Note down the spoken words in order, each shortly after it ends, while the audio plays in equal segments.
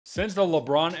Since the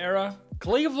LeBron era,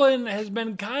 Cleveland has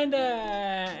been kind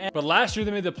of... But last year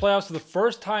they made the playoffs for the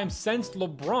first time since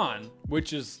LeBron,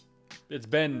 which is... It's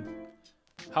been...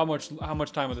 How much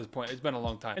time at this point? It's been a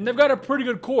long time. And they've got a pretty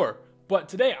good core. But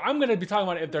today, I'm going to be talking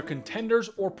about if they're contenders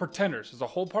or pretenders. It's a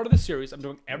whole part of the series. I'm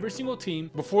doing every single team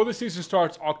before the season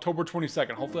starts October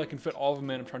 22nd. Hopefully I can fit all of them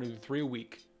in. I'm trying to do 3 a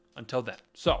week until then.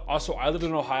 So, also, I lived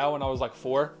in Ohio when I was like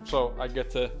 4. So, I get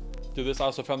to do this. I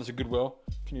also found this at Goodwill.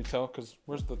 Can you tell? Because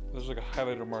there's like a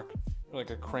highlighter mark. Or like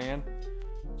a crayon.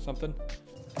 Something.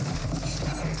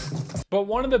 But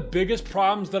one of the biggest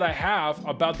problems that I have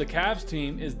about the Cavs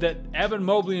team is that Evan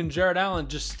Mobley and Jared Allen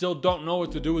just still don't know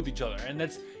what to do with each other. And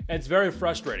it's very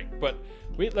frustrating. But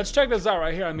let's check this out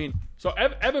right here. I mean, so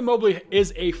Evan Mobley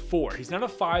is a 4. He's not a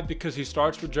 5 because he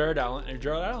starts with Jared Allen, and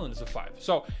Jared Allen is a 5.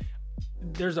 So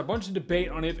there's a bunch of debate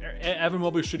on if Evan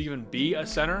Mobley should even be a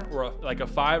center or like a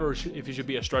 5, or if he should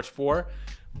be a stretch 4.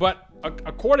 But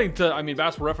according to, I mean,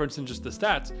 Basketball Reference and just the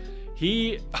stats,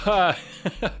 he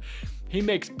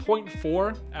makes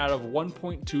 0.4 out of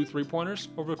 1.2 3-pointers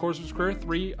over the course of his career.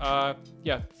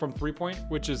 From 3-point,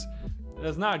 which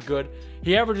that's not good.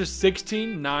 He averages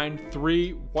 16, 9,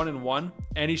 3, 1, and 1,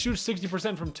 and he shoots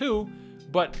 60% from 2,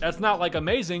 but that's not like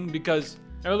amazing because,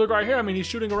 and look right here, I mean, he's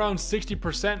shooting around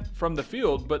 60% from the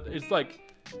field, but it's like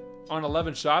on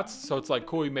 11 shots, so it's like,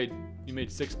 cool, you made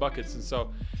 6 buckets, and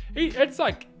so he's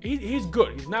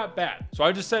good. He's not bad. So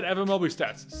I just said Evan Mobley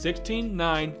stats: 16,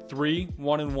 9, 3,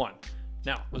 1, and 1.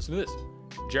 Now, listen to this.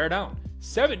 Jared Allen,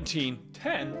 17,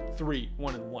 10, 3,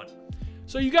 1, and 1.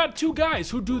 So you got 2 guys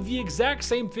who do the exact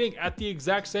same thing at the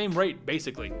exact same rate,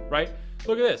 basically, right?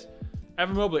 Look at this.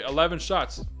 Evan Mobley, 11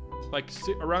 shots, like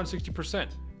around 60%.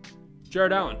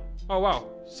 Jared Allen, oh wow,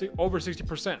 over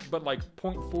 60%, but like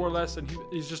 0.4 less, and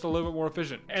he's just a little bit more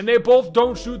efficient. And they both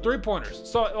don't shoot 3-pointers.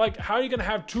 So like, how are you gonna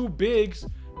have 2 bigs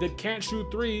that can't shoot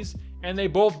 3s, and they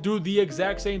both do the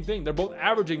exact same thing? They're both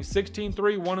averaging 16,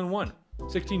 3, 1, and 1.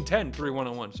 16, 10, 3, 1,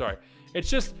 and 1, sorry. It's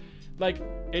just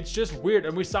weird.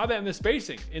 And we saw that in the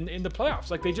spacing in the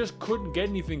playoffs. Like, they just couldn't get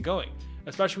anything going,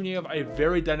 especially when you have a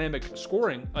very dynamic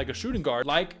scoring, like a shooting guard,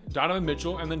 like Donovan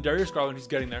Mitchell, and then Darius Garland, who's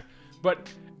getting there. But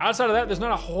outside of that, there's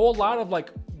not a whole lot of like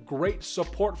great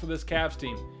support for this Cavs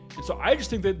team. And so I just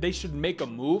think that they should make a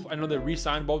move. I know they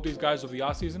re-signed both these guys over the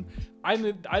offseason. I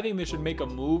think they should make a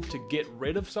move to get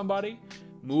rid of somebody.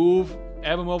 Move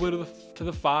Evan Mobley to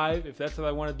the 5, if that's how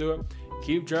they want to do it.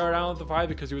 Keep Jared Allen at the 5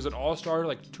 because he was an all-star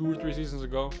like 2 or 3 seasons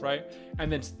ago, right?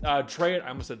 And then trade, I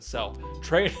almost said sell.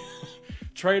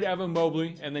 Trade Evan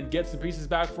Mobley and then get some pieces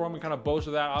back for him and kind of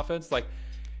bolster that offense. Like,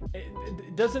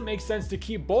 it doesn't make sense to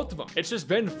keep both of them. It's just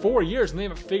been 4 years and they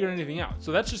haven't figured anything out.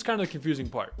 So that's just kind of the confusing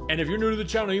part. And if you're new to the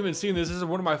channel, you've been seeing this is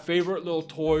one of my favorite little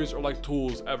toys or like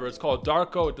tools ever. It's called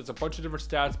Darko. It does a bunch of different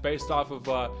stats based off of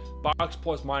box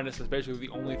plus minus. Is basically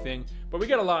the only thing, but we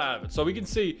get a lot out of it. So we can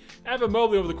see Evan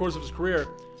Mobley over the course of his career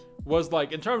was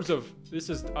like, in terms of,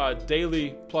 this is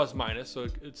daily plus minus. So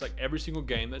it's like every single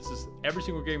game. That's just every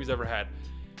single game he's ever had.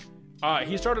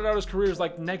 He started out his career as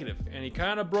like negative, and he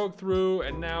kind of broke through,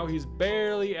 and now he's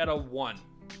barely at a 1.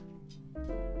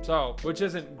 So, which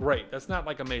isn't great. That's not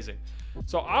like amazing.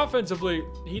 So offensively,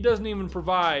 he doesn't even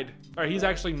provide, or he's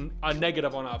actually a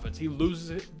negative on offense. He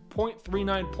loses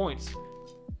 0.39 points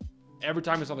every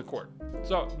time he's on the court.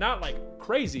 So not like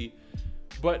crazy,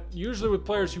 but usually with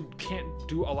players who can't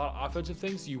do a lot of offensive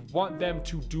things, you want them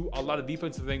to do a lot of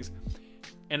defensive things,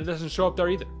 and it doesn't show up there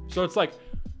either. So it's like,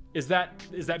 is that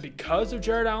because of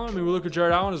Jared Allen? I mean, we look at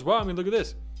Jared Allen as well. I mean, look at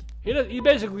this. He's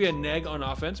basically a neg on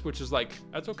offense, which is like,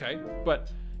 that's okay.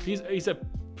 But he's a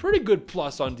pretty good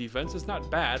plus on defense. It's not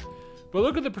bad. But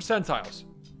look at the percentiles.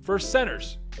 For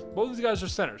centers, both of these guys are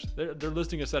centers. They're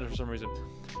listing as centers for some reason.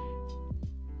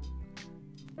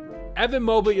 Evan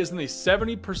Mobley is in the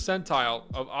 70th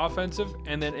percentile of offensive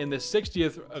and then in the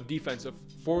 60th of defensive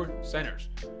for centers.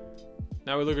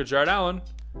 Now we look at Jared Allen,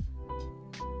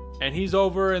 and he's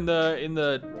over in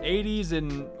the 80s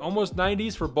and almost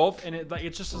 90s for both, and it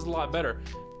just is a lot better.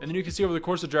 And then you can see over the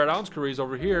course of Jared Allen's career, he's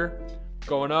over here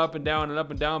going up and down and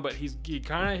up and down, but he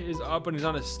kind of is up, and he's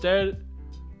on a steady.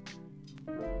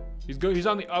 He's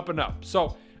on the up and up.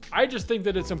 So I just think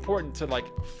that it's important to like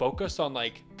focus on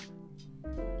like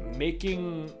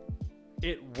making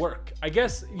it work. I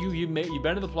guess you've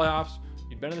been in the playoffs,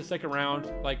 you've been in the second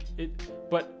round, like it,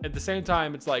 but at the same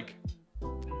time, it's like,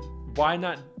 why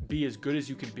not be as good as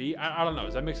you can be? I don't know.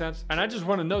 Does that make sense? And I just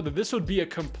want to know that this would be a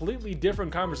completely different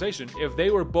conversation if they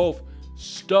were both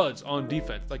studs on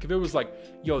defense. Like if it was like,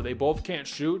 yo, they both can't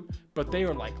shoot, but they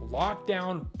are like locked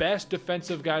down, best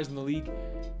defensive guys in the league.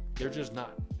 They're just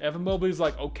not. Evan Mobley's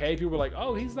like, okay, people are like,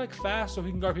 oh, he's like fast, so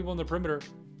he can guard people on the perimeter.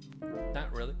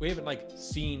 Not really. We haven't like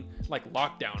seen like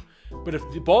lockdown. But if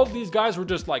both of these guys were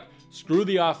just like, screw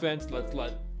the offense, let's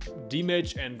let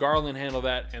D-Mitch and Garland handle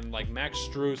that, and like Max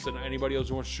Strus and anybody else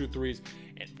who wants to shoot threes,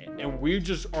 and we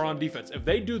just are on defense. If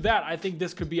they do that, I think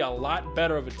this could be a lot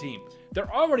better of a team.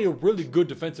 They're already a really good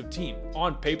defensive team.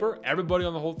 On paper, everybody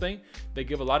on the whole thing, they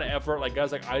give a lot of effort. Like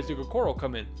guys like Isaac Okoro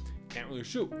come in, can't really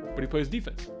shoot, but he plays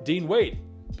defense. Dean Wade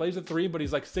plays a 3, but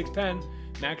he's like 6'10".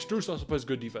 Max Strus also plays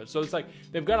good defense. So it's like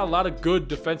they've got a lot of good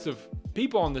defensive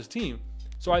people on this team.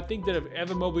 So I think that if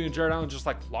Evan Mobley and Jared Allen just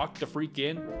like locked the freak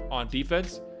in on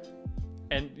defense,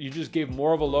 and you just gave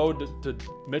more of a load to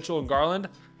Mitchell and Garland,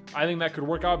 I think that could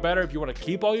work out better. If you want to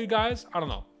keep all you guys, I don't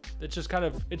know. It's just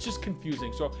it's just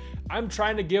confusing. So I'm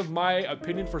trying to give my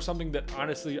opinion for something that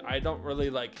honestly I don't really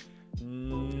like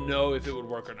know if it would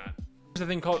work or not. There's a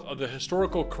thing called the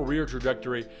historical career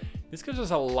trajectory. This gives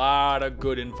us a lot of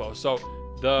good info. So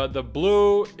the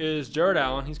blue is Jared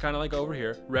Allen. He's kind of like over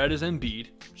here. Red is Embiid,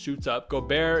 shoots up.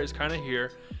 Gobert is kind of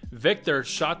here. Victor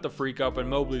shot the freak up, and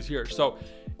Mobley's here. So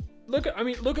look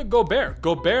at Gobert.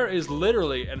 Gobert is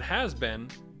literally, and has been,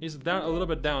 he's down a little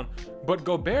bit down, but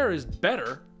Gobert is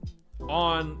better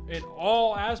in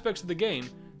all aspects of the game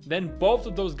than both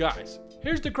of those guys.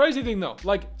 Here's the crazy thing though,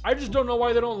 like I just don't know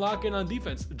why they don't lock in on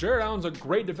defense. Jared Allen's a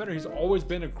great defender. He's always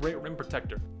been a great rim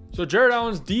protector. So Jared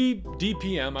Allen's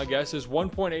DPM, I guess, is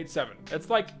 1.87. That's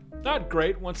like not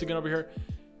great once again over here.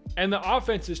 And the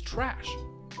offense is trash.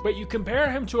 But you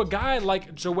compare him to a guy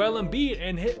like Joel Embiid,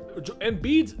 and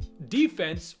Embiid's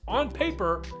defense on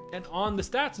paper and on the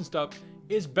stats and stuff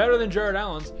is better than Jared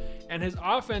Allen's, and his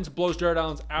offense blows Jared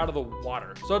Allen's out of the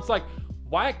water. So it's like,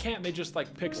 why can't they just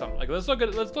like pick something? Like let's look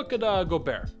at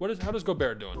Gobert. How does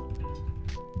Gobert doing?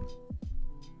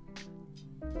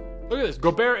 Look at this.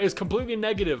 Gobert is completely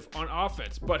negative on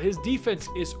offense, but his defense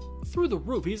is through the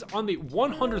roof. He's on the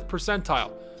 100th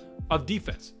percentile of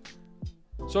defense.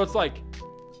 So it's like,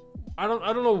 I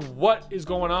don't know what is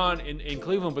going on in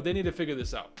Cleveland, but they need to figure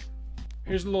this out.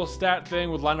 Here's a little stat thing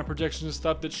with lineup projections and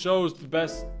stuff that shows the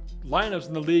best lineups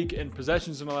in the league and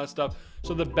possessions and all that stuff.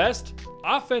 So the best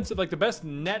offensive, like the best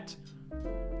net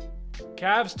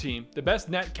Cavs team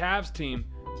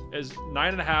is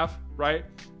 9.5, right?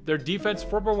 Their defense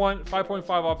 4.1,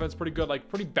 5.5 offense, pretty good, like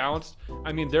pretty balanced.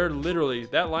 I mean, they're literally,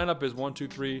 that lineup is 1, 2,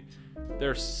 3.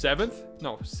 They're sixth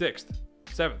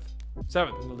in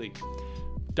the league.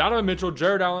 Donovan Mitchell,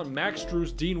 Jared Allen, Max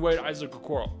Strus, Dean Wade, Isaac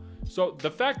Okoro. So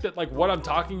the fact that like what I'm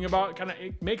talking about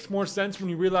it makes more sense when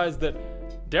you realize that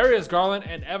Darius Garland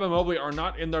and Evan Mobley are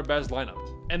not in their best lineup,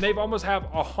 and they've almost have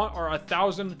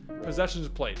 1,000 possessions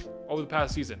played over the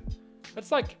past season.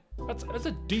 That's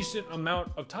a decent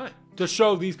amount of time to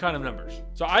show these kind of numbers.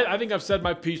 So I think I've said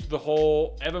my piece with the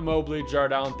whole Evan Mobley,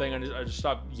 Jared Allen thing. I just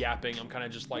stopped yapping. I'm kind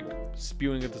of just like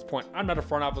spewing at this point. I'm not a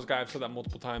front office guy. I've said that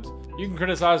multiple times. You can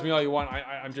criticize me all you want.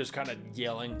 I'm just kind of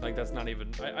yelling. Like that's not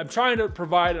even, I'm trying to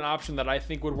provide an option that I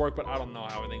think would work, but I don't know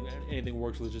how anything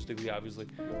works logistically, obviously.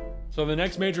 So the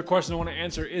next major question I want to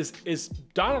answer is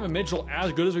Donovan Mitchell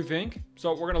as good as we think?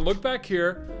 So we're going to look back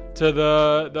here to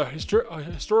the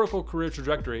historical career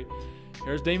trajectory.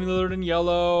 Here's Damian Lillard in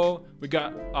yellow. We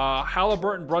got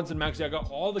Halliburton, Brunson, Maxey. I got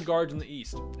all the guards in the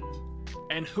East.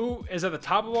 And who is at the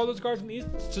top of all those guards in the East,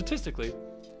 statistically,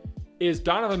 is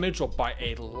Donovan Mitchell by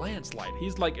a landslide.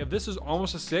 He's like, if this is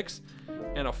almost a 6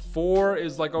 and a 4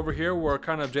 is like over here where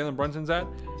kind of Jalen Brunson's at,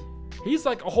 he's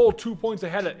like a whole 2 points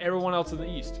ahead of everyone else in the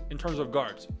East in terms of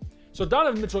guards. So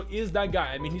Donovan Mitchell is that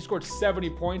guy. I mean, he scored 70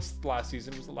 points last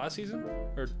season. Was it last season?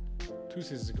 Or 2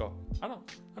 seasons ago? I don't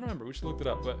remember. We should look it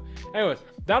up. But anyways,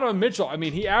 Donovan Mitchell, I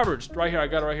mean, he averaged right here. I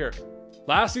got it right here.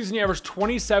 Last season, he averaged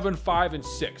 27, 5, and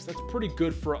 6. That's pretty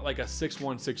good for like a 6'1",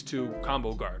 6'2"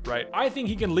 combo guard, right? I think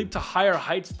he can leap to higher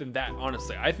heights than that,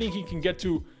 honestly. I think he can get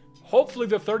to hopefully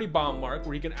the 30 bomb mark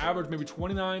where he can average maybe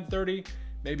 29, 30,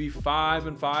 maybe 5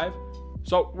 and 5.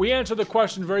 So we answer the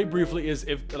question very briefly is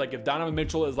if Donovan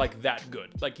Mitchell is like that good.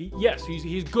 Like yes,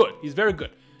 he's good. He's very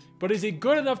good. But is he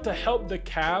good enough to help the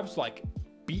Cavs like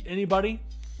beat anybody?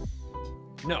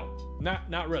 No,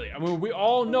 not really. I mean, we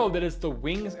all know that it's the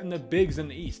wings and the bigs in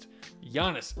the East.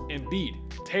 Giannis,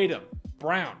 Embiid, Tatum,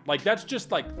 Brown. Like that's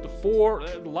just like the 4.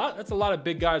 That's a lot of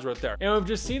big guys right there. And we've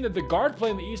just seen that the guard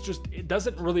play in the East it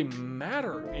doesn't really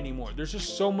matter anymore. There's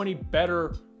just so many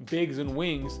better bigs and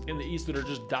wings in the East that are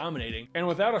just dominating. And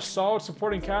without a solid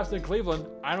supporting cast in Cleveland,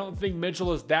 I don't think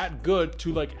Mitchell is that good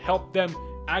to like help them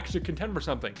actually contend for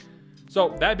something.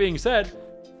 So that being said,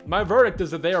 my verdict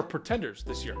is that they are pretenders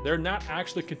this year. They're not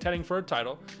actually contending for a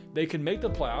title. They can make the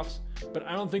playoffs, but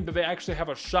I don't think that they actually have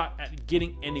a shot at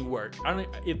getting anywhere. I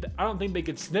don't think they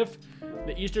can sniff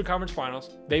the Eastern Conference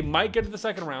Finals. They might get to the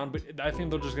second round, but I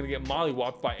think they're just going to get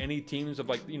mollywopped by any teams of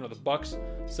like, the Bucks,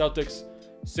 Celtics,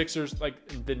 Sixers,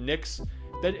 like the Knicks.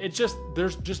 That it's just,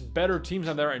 there's just better teams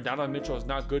on there, and Donovan Mitchell is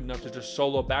not good enough to just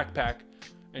solo backpack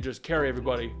and just carry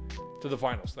everybody to the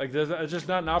finals. Like, it's just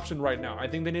not an option right now. I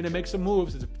think they need to make some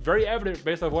moves. It's very evident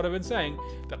based on what I've been saying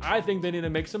that I think they need to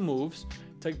make some moves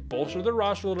to bolster their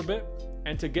roster a little bit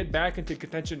and to get back into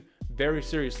contention very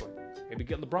seriously. Maybe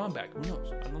get LeBron back. Who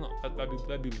knows? I don't know.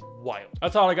 That'd be wild.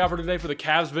 That's all I got for today for the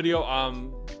Cavs video.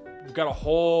 We've got a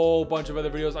whole bunch of other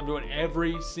videos. I'm doing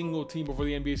every single team before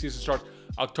the NBA season starts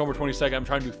October 22nd. I'm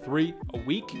trying to do 3 a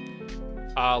week.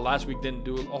 Last week didn't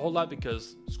do a whole lot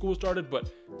because school started, but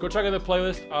go check out the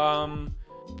playlist.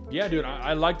 Yeah, dude,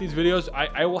 I like these videos.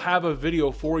 I will have a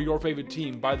video for your favorite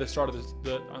team by the start of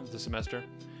the semester.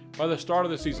 By the start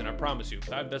of the season, I promise you.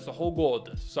 That's the whole goal of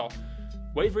this. So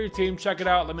wait for your team, check it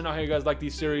out. Let me know how you guys like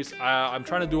these series. I'm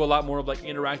trying to do a lot more of like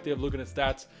interactive, looking at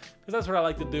stats, because that's what I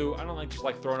like to do. I don't like just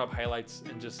like throwing up highlights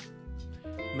and just,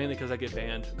 mainly because I get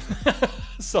banned.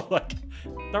 So like,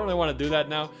 don't really want to do that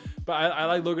now. But I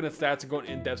like looking at stats and going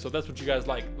in depth. So if that's what you guys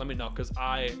like, let me know, because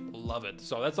I love it.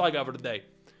 So that's all I got for today.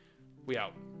 We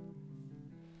out.